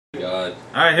God.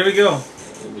 Alright, here we go.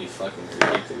 It would be fucking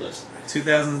ridiculous.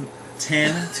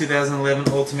 2010,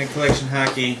 2011 Ultimate Collection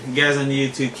Hockey. You guys on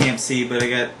YouTube can't see, but I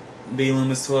got B.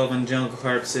 Loomis 12 and Jungle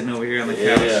Harp sitting over here on the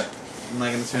couch. I'm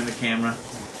not going to turn the camera.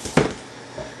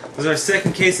 This was our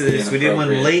second case of this. We did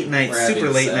one late night, super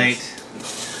late night.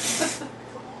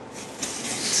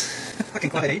 Fucking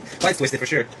Clyde. Clyde's twisted for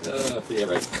sure. Yeah,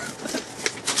 right.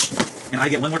 And I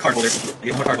get one more card holder. I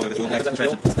get one more card holder.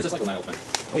 That's just like a Nile thing.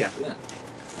 Oh, yeah.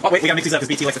 Oh, wait, we gotta mix these up because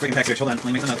BT likes the freaking pack switch. Hold on, let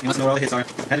me make them up. He wants to know where all the hits are. I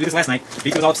had to do this last night.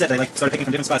 BT was all upset that I started picking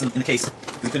from different spots in the case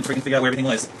because we couldn't freaking figure out where everything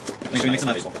was. Make sure we mix them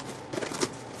up.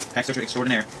 Pack switcher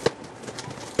extraordinaire.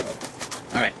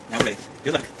 Alright, now we're ready.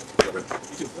 Good luck.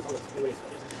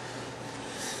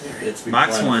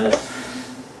 Box one.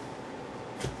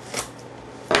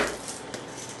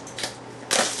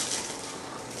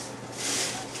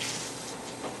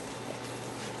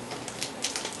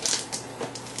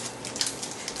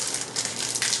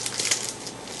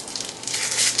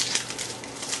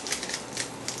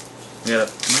 We got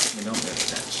a, no, we don't get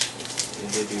a patch.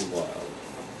 They do wild.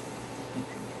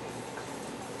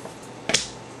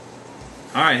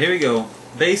 Alright, here we go.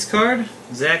 Base card,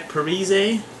 Zach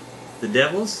Parise, the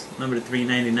Devils, number to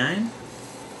 399.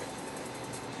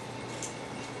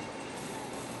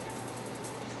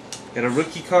 Got a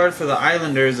rookie card for the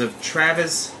Islanders of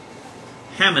Travis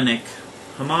Hamonic.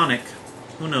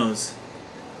 Who knows?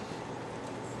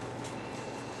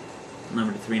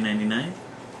 Number to 399.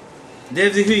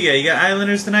 Devsy, who you got? You got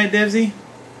Islanders tonight, Devsy?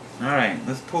 Alright,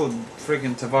 let's pull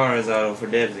freaking Tavares auto for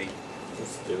Devsy.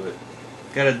 Let's do it.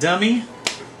 Got a dummy.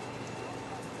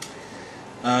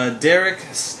 Derek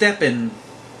Steppen.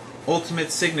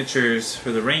 Ultimate Signatures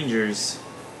for the Rangers.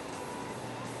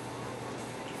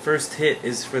 First hit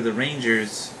is for the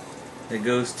Rangers. That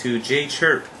goes to Jay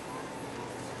Chirp.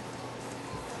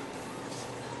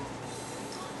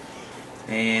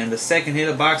 And the second hit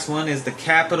of box one is the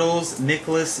Capitals,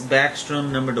 Nicholas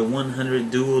Backstrom, number to 100,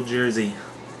 dual jersey.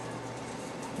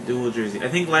 Dual jersey. I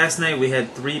think last night we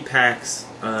had 3 packs.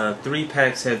 3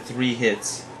 packs had 3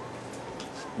 hits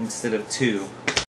instead of 2.